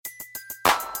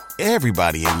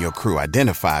Everybody in your crew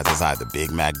identifies as either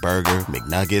Big Mac Burger,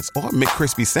 McNuggets, or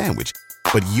McCrispy Sandwich.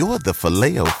 But you're the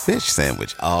Filet-O-Fish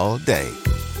Sandwich all day.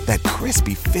 That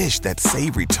crispy fish, that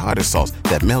savory tartar sauce,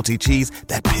 that melty cheese,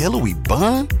 that pillowy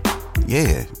bun.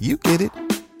 Yeah, you get it.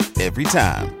 Every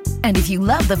time. And if you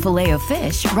love the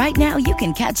Filet-O-Fish, right now you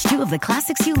can catch two of the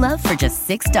classics you love for just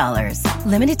 $6.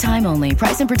 Limited time only.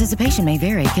 Price and participation may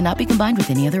vary. Cannot be combined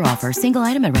with any other offer. Single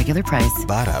item at regular price.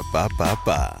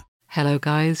 Ba-da-ba-ba-ba. Hello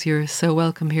guys, you're so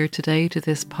welcome here today to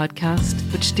this podcast,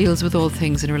 which deals with all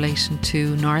things in relation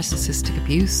to narcissistic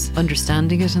abuse,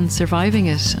 understanding it and surviving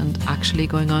it, and actually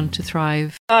going on to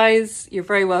thrive. Guys, you're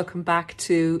very welcome back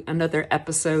to another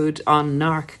episode on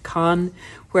NarcCon,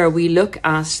 where we look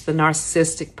at the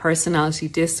narcissistic personality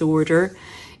disorder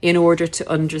in order to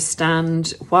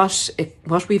understand what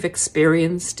we've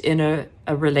experienced in a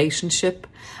relationship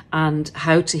and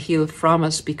how to heal from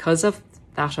it because of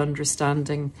that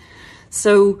understanding.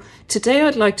 So today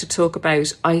I'd like to talk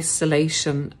about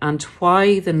isolation and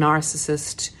why the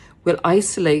narcissist will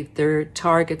isolate their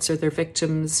targets or their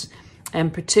victims,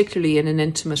 and particularly in an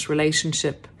intimate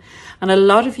relationship. And a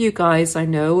lot of you guys, I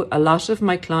know, a lot of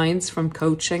my clients from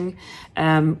coaching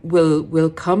will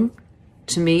come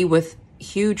to me with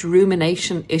huge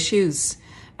rumination issues,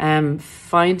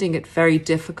 finding it very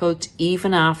difficult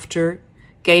even after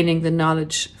gaining the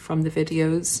knowledge from the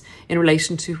videos in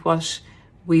relation to what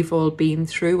we've all been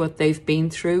through, what they've been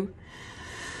through.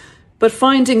 But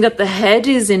finding that the head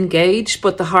is engaged,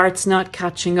 but the heart's not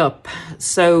catching up.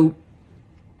 So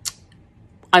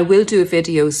I will do a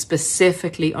video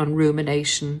specifically on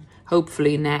rumination,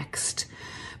 hopefully next.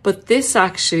 But this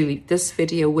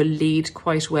video will lead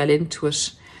quite well into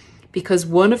it, because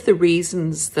one of the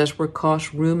reasons that we're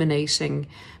caught ruminating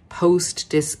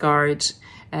post-discard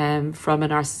from a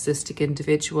narcissistic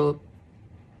individual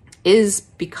is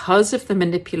because of the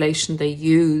manipulation they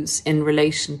use in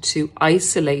relation to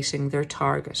isolating their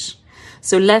target.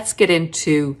 So let's get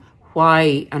into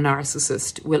why a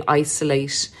narcissist will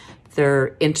isolate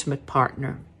their intimate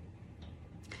partner.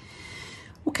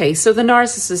 Okay, so the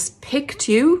narcissist picked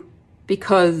you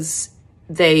because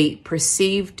they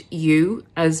perceived you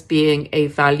as being a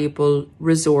valuable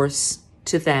resource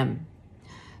to them.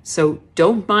 So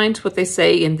don't mind what they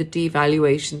say in the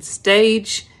devaluation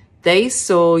stage. They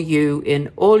saw you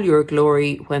in all your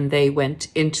glory when they went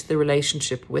into the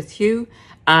relationship with you,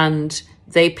 and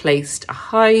they placed a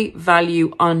high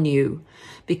value on you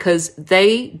because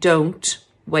they don't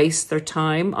waste their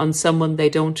time on someone they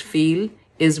don't feel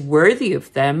is worthy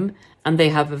of them, and they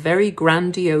have a very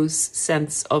grandiose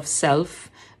sense of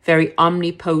self, very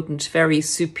omnipotent, very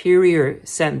superior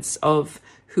sense of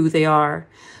who they are.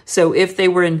 So if they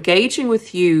were engaging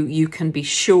with you, you can be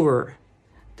sure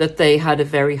that they had a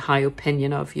very high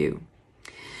opinion of you.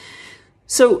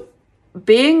 So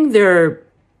being their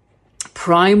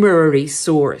primary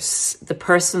source, the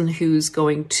person who's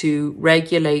going to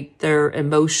regulate their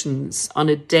emotions on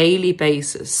a daily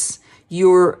basis,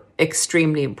 you're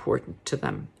extremely important to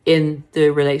them in the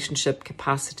relationship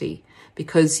capacity,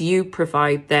 because you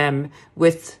provide them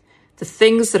with the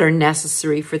things that are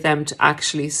necessary for them to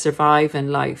actually survive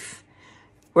in life.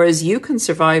 Whereas you can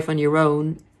survive on your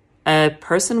own, a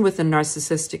person with a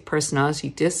narcissistic personality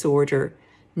disorder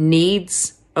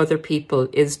needs other people,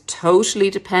 is totally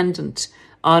dependent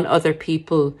on other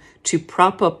people to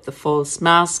prop up the false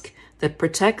mask that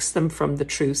protects them from the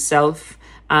true self,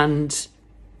 and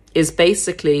is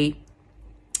basically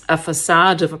a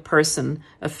facade of a person,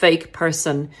 a fake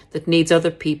person that needs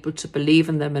other people to believe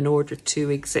in them in order to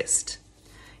exist.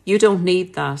 You don't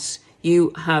need that.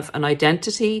 You have an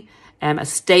identity, a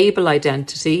stable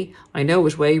identity. I know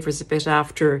it wavers a bit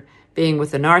after being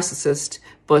with a narcissist,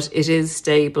 but it is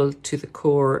stable to the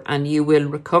core, and you will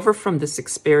recover from this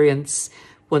experience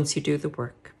once you do the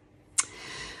work.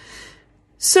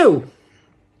 So,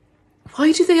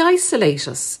 why do they isolate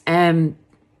us?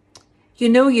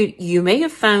 You may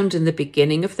have found in the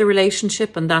beginning of the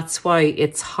relationship, and that's why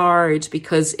it's hard,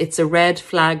 because it's a red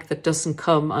flag that doesn't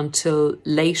come until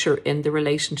later in the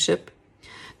relationship.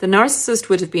 The narcissist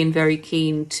would have been very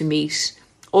keen to meet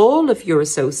all of your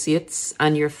associates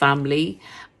and your family,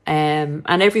 and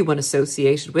everyone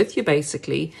associated with you,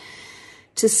 basically,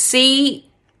 to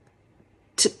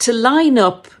line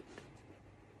up,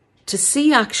 to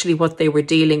see actually what they were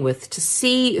dealing with, to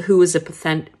see who was a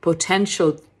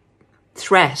potential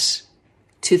threat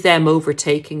to them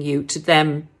overtaking you, to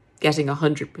them getting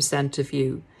 100% of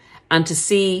you, and to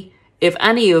see if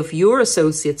any of your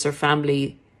associates or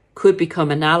family could become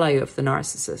an ally of the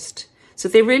narcissist. So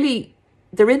they're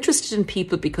interested in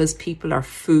people because people are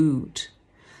food.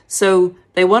 So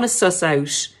they want to suss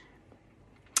out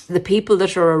the people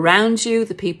that are around you,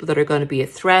 the people that are going to be a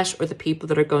threat, or the people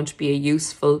that are going to be a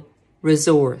useful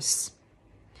resource.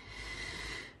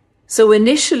 So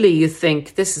initially you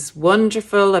think, this is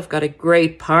wonderful, I've got a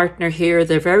great partner here,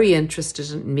 they're very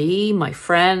interested in me, my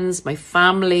friends, my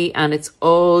family, and it's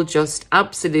all just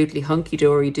absolutely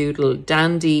hunky-dory doodle,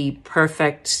 dandy,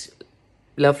 perfect,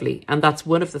 lovely. And that's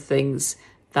one of the things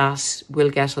that will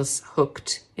get us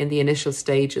hooked in the initial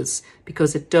stages,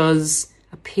 because it does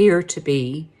appear to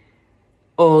be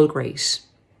all great.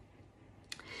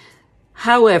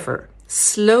 However,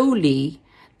 slowly,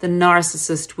 the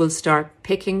narcissist will start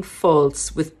picking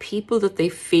faults with people that they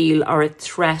feel are a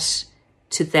threat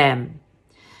to them.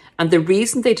 And the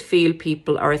reason they'd feel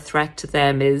people are a threat to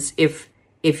them is if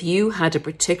you had a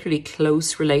particularly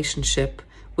close relationship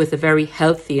with a very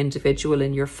healthy individual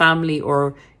in your family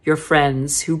or your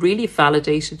friends who really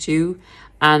validated you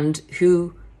and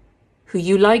who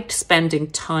you liked spending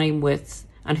time with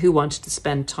and who wanted to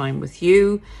spend time with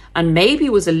you, and maybe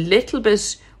was a little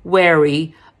bit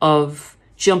wary of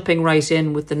jumping right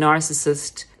in with the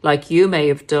narcissist like you may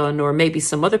have done, or maybe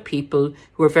some other people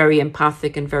who are very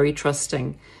empathic and very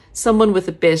trusting. Someone who's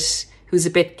a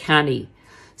bit canny.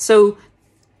 So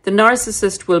the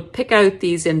narcissist will pick out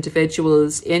these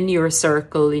individuals in your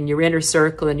circle, in your inner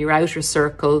circle, in your outer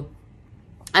circle,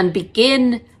 and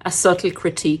begin a subtle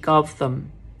critique of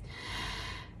them.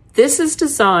 This is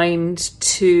designed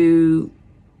to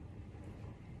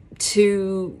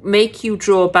make you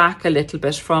draw back a little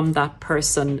bit from that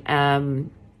person. The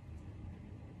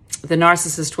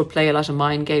narcissist will play a lot of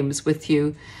mind games with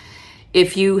you.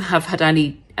 If you have had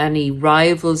any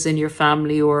rivals in your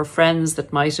family or friends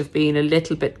that might have been a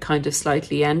little bit kind of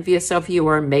slightly envious of you,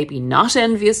 or maybe not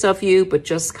envious of you, but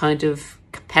just kind of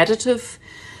competitive,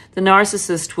 the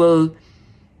narcissist will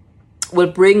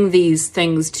bring these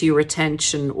things to your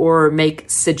attention or make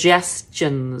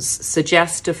suggestions.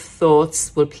 Suggestive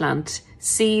thoughts will plant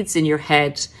seeds in your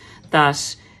head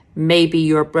that maybe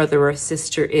your brother or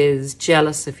sister is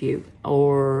jealous of you,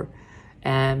 or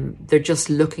they're just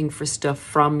looking for stuff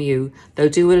from you. They'll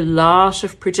do a lot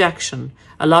of projection,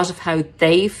 a lot of how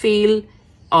they feel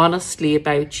honestly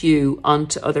about you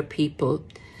onto other people.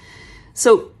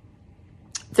 So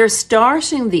they're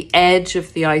starting the edge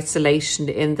of the isolation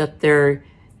in that they're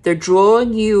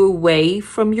drawing you away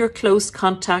from your close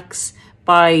contacts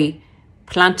by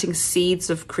planting seeds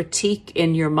of critique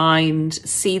in your mind,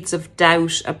 seeds of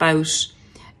doubt about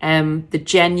the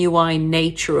genuine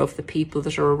nature of the people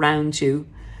that are around you,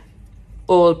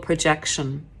 all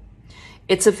projection.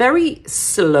 It's a very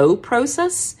slow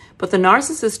process, but the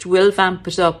narcissist will vamp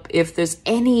it up if there's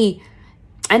any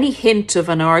hint of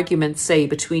an argument, say,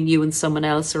 between you and someone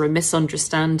else, or a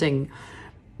misunderstanding.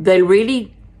 They'll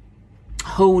really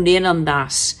hone in on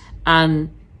that and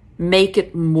make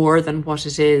it more than what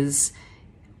it is,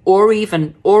 or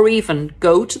even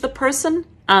go to the person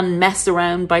and mess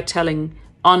around by telling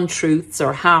untruths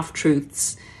or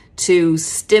half-truths to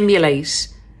stimulate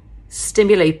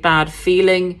bad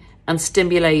feeling and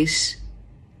stimulate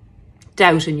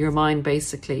doubt in your mind,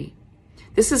 basically.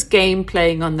 This is game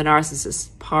playing on the narcissist's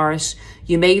part.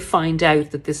 You may find out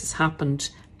that this has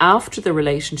happened after the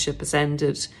relationship has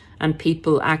ended and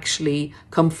people actually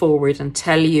come forward and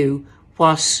tell you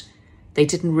what they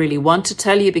didn't really want to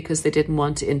tell you because they didn't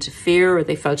want to interfere, or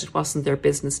they felt it wasn't their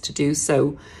business to do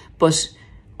so. But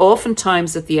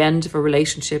oftentimes at the end of a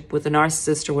relationship with a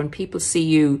narcissist, or when people see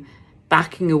you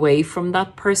backing away from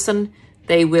that person,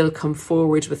 they will come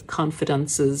forward with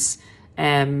confidences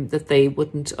that they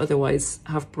wouldn't otherwise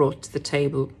have brought to the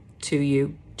table to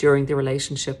you during the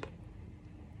relationship.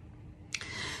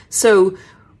 So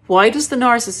why does the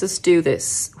narcissist do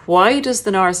this? Why does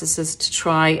the narcissist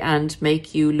try and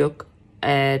make you look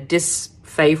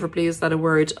disfavorably, is that a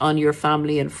word, on your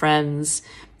family and friends,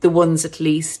 the ones at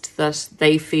least that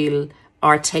they feel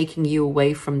are taking you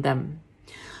away from them?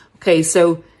 Okay,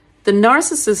 so the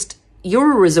narcissist,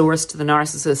 you're a resource to the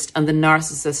narcissist, and the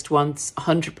narcissist wants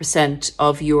 100%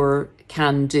 of your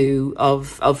can-do,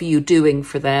 of you doing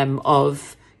for them,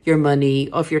 of your money,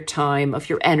 of your time, of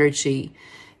your energy.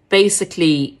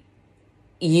 Basically,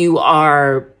 you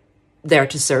are there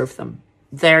to serve them,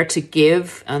 there to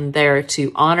give and there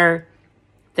to honour,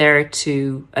 there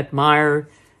to admire,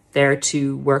 there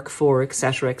to work for,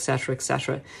 etc., etc.,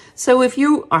 etc. So if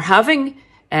you are having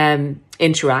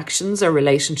interactions or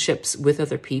relationships with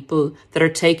other people that are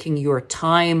taking your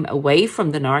time away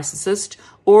from the narcissist,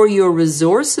 or your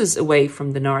resources away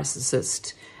from the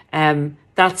narcissist,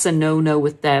 that's a no-no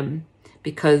with them,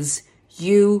 because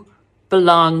you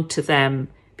belong to them,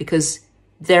 because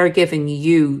they're giving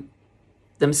you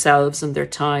themselves and their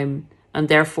time, and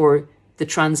therefore the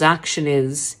transaction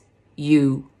is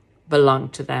you belong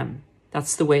to them.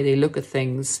 That's the way they look at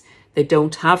things. They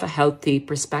don't have a healthy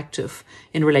perspective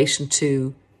in relation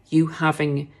to you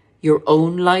having your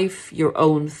own life, your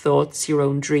own thoughts, your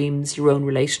own dreams, your own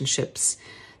relationships.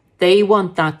 They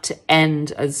want that to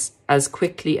end as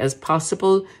quickly as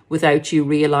possible without you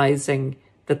realizing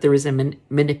that there is a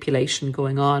manipulation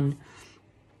going on.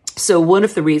 So one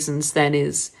of the reasons then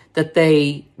is that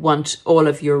they want all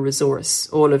of your resource,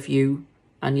 all of you,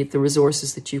 and the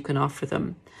resources that you can offer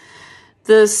them.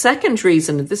 The second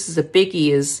reason, and this is a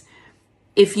biggie, is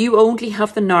if you only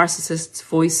have the narcissist's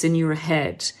voice in your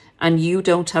head and you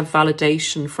don't have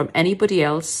validation from anybody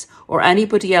else or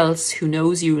anybody else who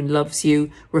knows you and loves you,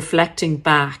 reflecting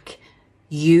back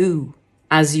you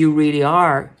as you really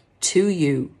are to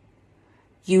you,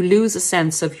 you lose a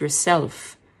sense of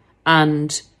yourself,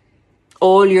 and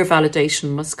all your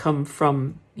validation must come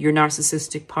from your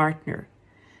narcissistic partner,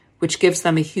 which gives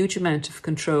them a huge amount of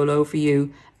control over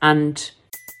you. And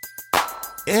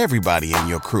Everybody in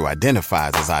your crew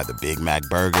identifies as either Big Mac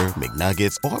Burger,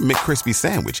 McNuggets, or McCrispy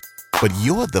Sandwich. But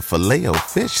you're the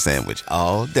Filet-O-Fish Sandwich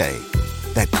all day.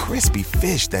 That crispy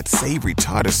fish, that savory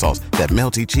tartar sauce, that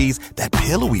melty cheese, that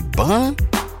pillowy bun.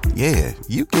 Yeah,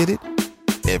 you get it.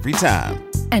 Every time.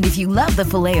 And if you love the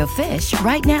Filet-O-Fish,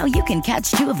 right now you can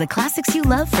catch 2 of the classics you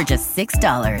love for just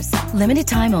 $6. Limited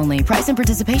time only. Price and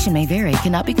participation may vary.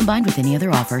 Cannot be combined with any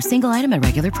other offer. Single item at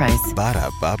regular price.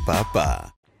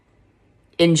 Ba-da-ba-ba-ba.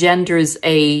 Engenders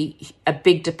a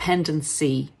big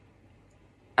dependency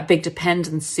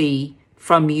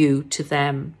from you to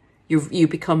them. You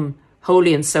become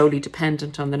wholly and solely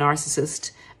dependent on the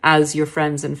narcissist as your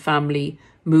friends and family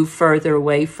move further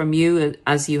away from you,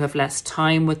 as you have less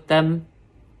time with them,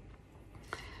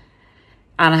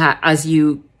 and as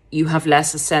you have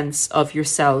less a sense of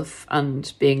yourself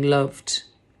and being loved.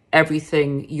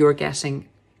 Everything you're getting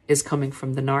is coming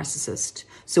from the narcissist.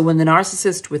 So when the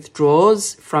narcissist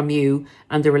withdraws from you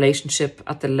and the relationship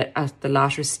at the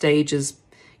latter stages,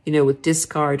 with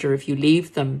discard, or if you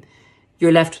leave them,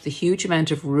 you're left with a huge amount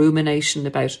of rumination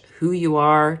about who you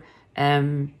are,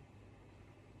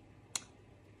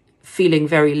 feeling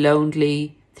very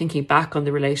lonely, thinking back on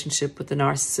the relationship with the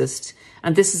narcissist.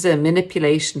 And this is a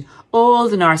manipulation. All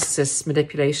the narcissist's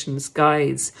manipulations,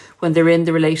 guys, when they're in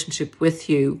the relationship with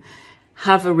you,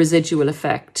 have a residual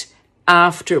effect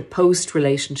after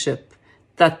post-relationship.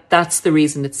 That's the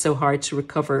reason it's so hard to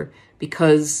recover,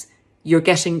 because you're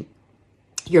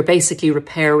basically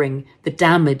repairing the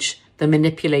damage the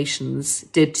manipulations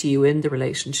did to you in the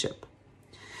relationship.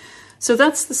 So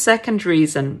that's the second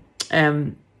reason,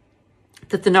 that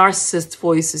the narcissist's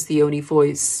voice is the only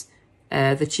voice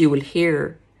that you will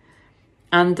hear.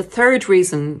 And the third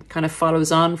reason kind of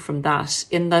follows on from that,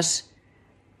 in that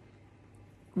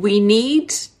we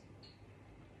need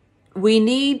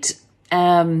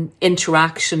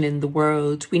interaction in the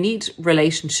world. We need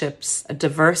relationships, a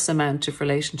diverse amount of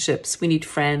relationships. We need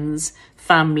friends,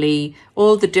 family,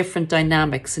 all the different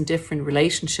dynamics and different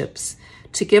relationships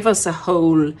to give us a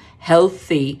whole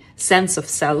healthy sense of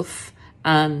self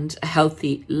and a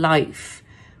healthy life,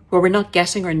 where we're not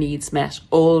getting our needs met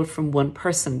all from one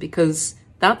person, because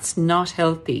that's not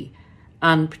healthy.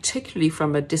 And particularly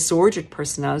from a disordered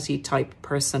personality type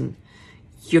person,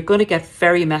 you're going to get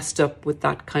very messed up with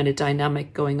that kind of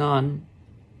dynamic going on.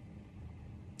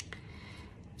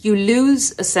 You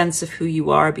lose a sense of who you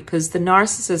are because the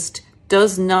narcissist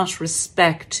does not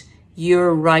respect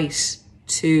your right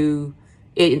to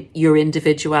your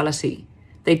individuality.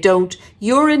 They don't.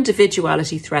 Your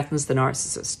individuality threatens the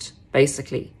narcissist,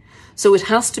 basically. So it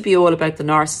has to be all about the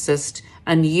narcissist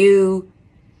and you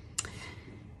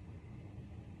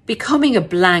becoming a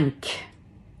blank,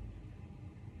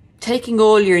 taking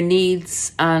all your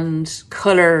needs and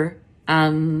colour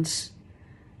and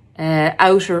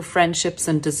outer friendships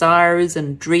and desires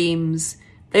and dreams.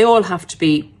 They all have to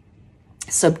be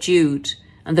subdued.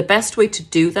 And the best way to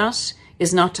do that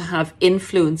is not to have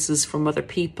influences from other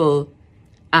people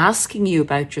asking you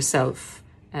about yourself,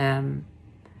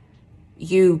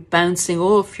 you bouncing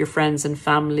off your friends and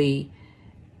family,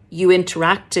 you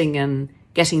interacting and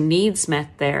getting needs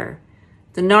met there.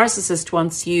 The narcissist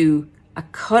wants you a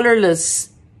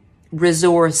colourless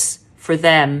resource for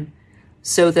them,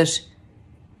 so that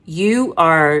you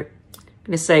are, I'm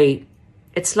going to say,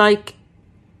 it's like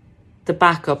the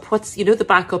backup. The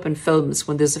backup in films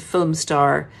when there's a film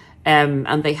star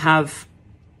and they have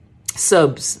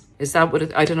subs. Is that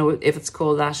what I don't know if it's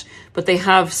called that, but they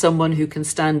have someone who can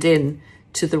stand in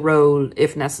to the role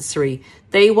if necessary.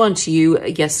 They want you,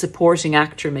 yes, supporting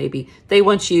actor maybe. They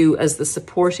want you as the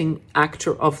supporting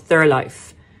actor of their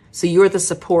life. So you're the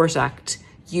support act.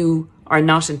 You are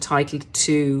not entitled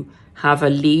to have a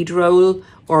lead role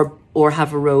or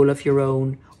have a role of your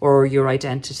own or your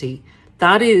identity.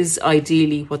 That is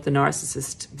ideally what the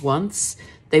narcissist wants.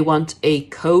 They want a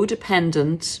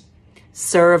codependent,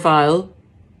 servile,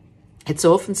 it's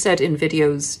often said in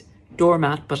videos,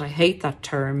 doormat, but I hate that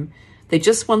term. They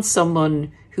just want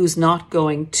someone who's not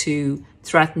going to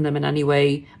threaten them in any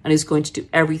way and is going to do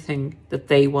everything that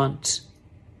they want.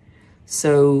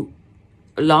 So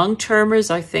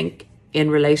long-termers, I think, in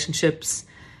relationships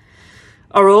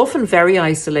are often very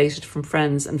isolated from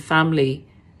friends and family.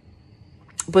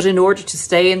 But in order to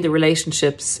stay in the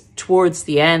relationships towards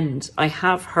the end, I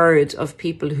have heard of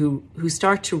people who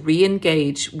start to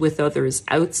re-engage with others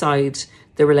outside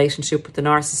the relationship with the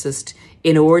narcissist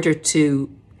in order to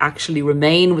actually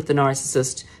remain with the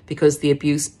narcissist because the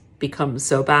abuse becomes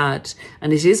so bad.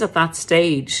 And it is at that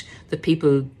stage that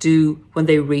people do, when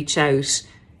they reach out,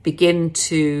 begin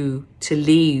to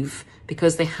leave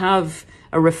because they have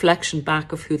a reflection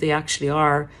back of who they actually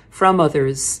are from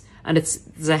others. And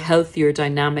there's a healthier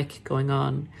dynamic going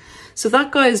on. So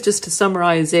that, guys, just to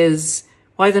summarize, is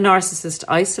why the narcissist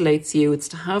isolates you. It's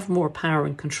to have more power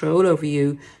and control over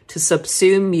you, to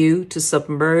subsume you, to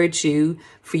submerge you,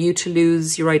 for you to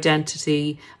lose your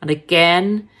identity. And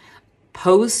again,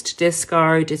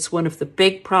 post-discard, it's one of the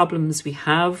big problems we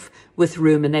have with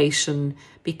rumination,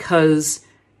 because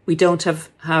we don't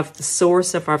have the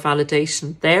source of our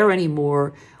validation there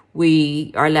anymore.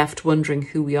 We are left wondering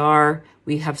who we are.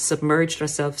 We have submerged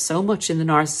ourselves so much in the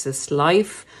narcissist's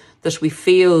life that we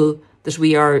feel that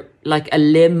we are like a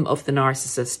limb of the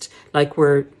narcissist, like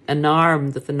we're an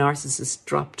arm that the narcissist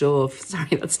dropped off.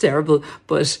 Sorry, that's terrible,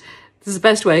 but this is the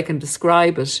best way I can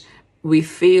describe it. We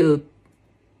feel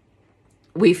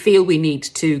we need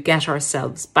to get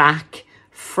ourselves back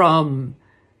from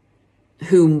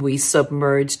whom we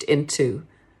submerged into.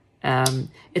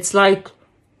 It's like,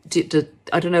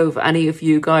 I don't know if any of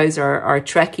you guys are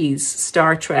Trekkies,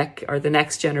 Star Trek or The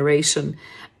Next Generation,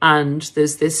 and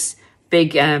there's this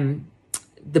big,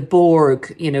 the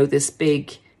Borg, this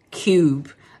big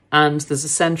cube, and there's a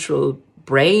central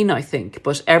brain, I think,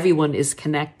 but everyone is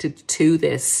connected to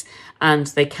this and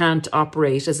they can't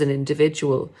operate as an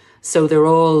individual. So they're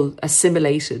all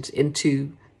assimilated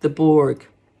into the Borg.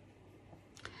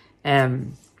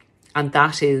 And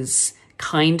that is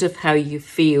kind of how you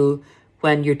feel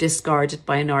when you're discarded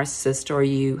by a narcissist or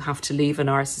you have to leave a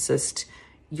narcissist.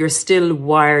 You're still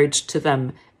wired to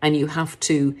them and you have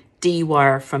to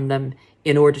de-wire from them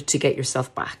in order to get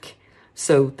yourself back.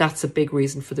 So that's a big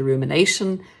reason for the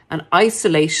rumination. And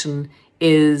isolation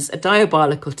is a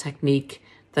diabolical technique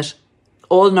that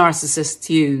all narcissists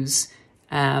use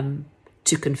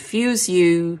to confuse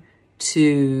you,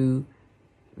 to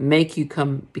make you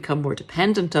become more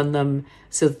dependent on them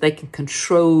so that they can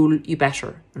control you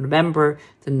better. And remember,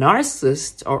 the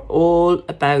narcissists are all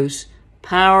about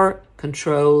power,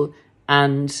 control,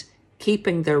 and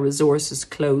keeping their resources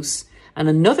close. And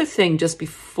another thing, just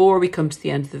before we come to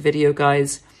the end of the video,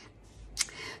 guys,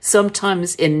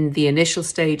 sometimes in the initial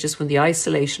stages when the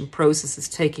isolation process is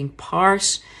taking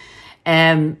part,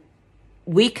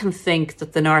 we can think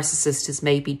that the narcissist is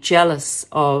maybe jealous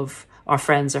of our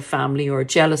friends or family, or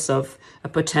jealous of a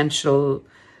potential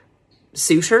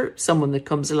suitor, someone that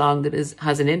comes along that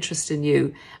has an interest in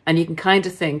you. And you can kind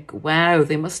of think, wow,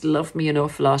 they must love me an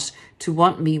awful lot to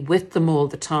want me with them all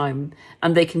the time.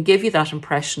 And they can give you that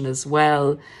impression as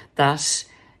well, that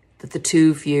the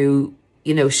two of you,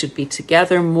 should be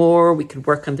together more. We could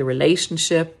work on the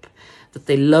relationship, that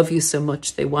they love you so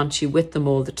much, they want you with them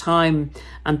all the time.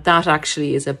 And that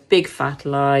actually is a big fat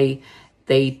lie.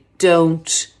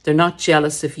 They're not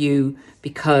jealous of you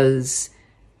because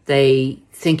they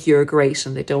think you're great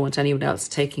and they don't want anyone else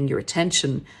taking your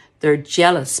attention. They're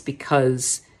jealous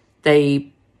because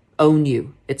they own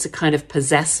you. It's a kind of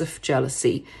possessive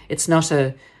jealousy. It's not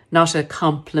a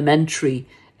complimentary,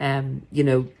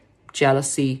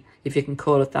 jealousy, if you can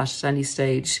call it that at any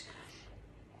stage.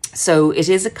 So it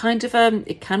is a kind of,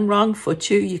 it can wrong foot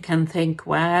you. You can think,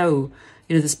 wow,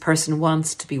 this person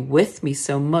wants to be with me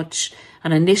so much.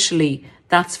 And initially,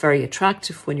 that's very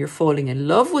attractive when you're falling in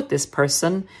love with this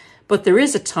person. But there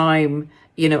is a time,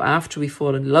 after we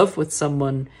fall in love with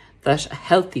someone, that a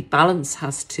healthy balance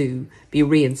has to be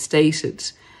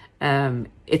reinstated.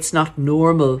 It's not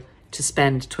normal to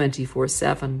spend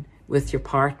 24/7 with your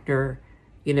partner,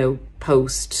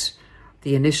 post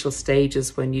the initial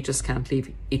stages when you just can't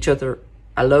leave each other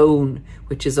alone,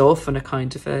 which is often a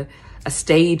kind of a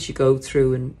stage you go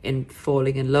through in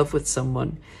falling in love with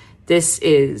someone. This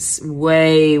is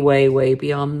way, way, way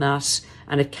beyond that.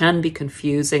 And it can be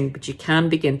confusing, but you can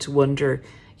begin to wonder,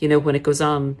 when it goes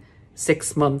on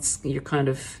 6 months, you kind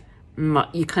of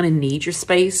need your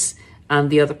space, and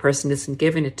the other person isn't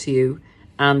giving it to you,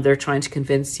 and they're trying to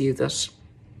convince you that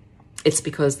it's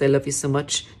because they love you so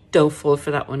much. Don't fall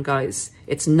for that one, guys.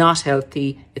 It's not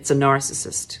healthy. It's a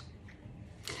narcissist.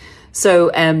 So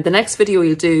the next video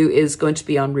we'll do is going to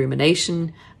be on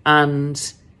rumination.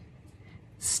 And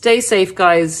stay safe,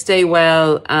 guys. Stay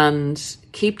well and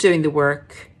keep doing the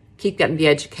work. Keep getting the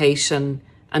education.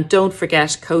 And don't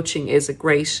forget, coaching is a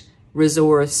great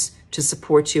resource to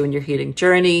support you in your healing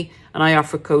journey. And I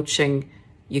offer coaching.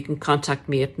 You can contact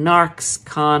me at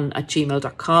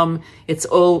narcscon@gmail.com. It's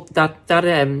all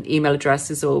that email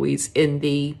address is always in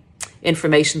the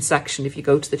information section if you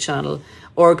go to the channel,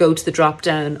 or go to the drop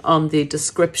down on the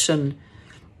description.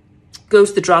 Go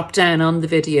to the drop down on the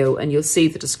video and you'll see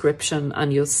the description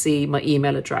and you'll see my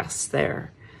email address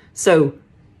there. So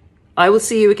I will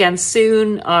see you again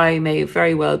soon. I may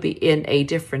very well be in a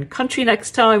different country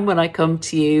next time when I come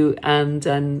to you, and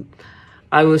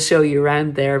I will show you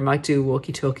around there. Might do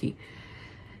walkie-talkie.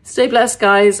 Stay blessed,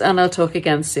 guys, and I'll talk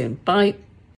again soon. Bye.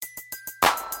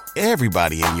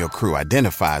 Everybody in your crew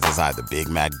identifies as either Big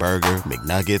Mac Burger,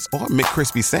 McNuggets, or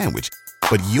McCrispy Sandwich.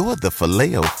 But you're the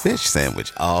Filet-O-Fish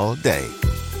Sandwich all day.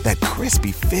 That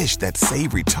crispy fish, that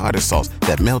savory tartar sauce,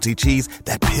 that melty cheese,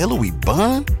 that pillowy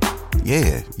bun.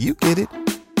 Yeah, you get it.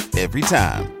 Every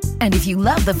time. And if you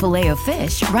love the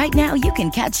Filet-O-Fish, right now you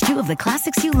can catch 2 of the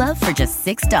classics you love for just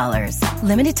 $6.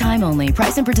 Limited time only.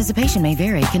 Price and participation may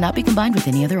vary. Cannot be combined with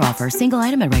any other offer. Single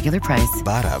item at regular price.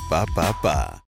 Ba-da-ba-ba-ba.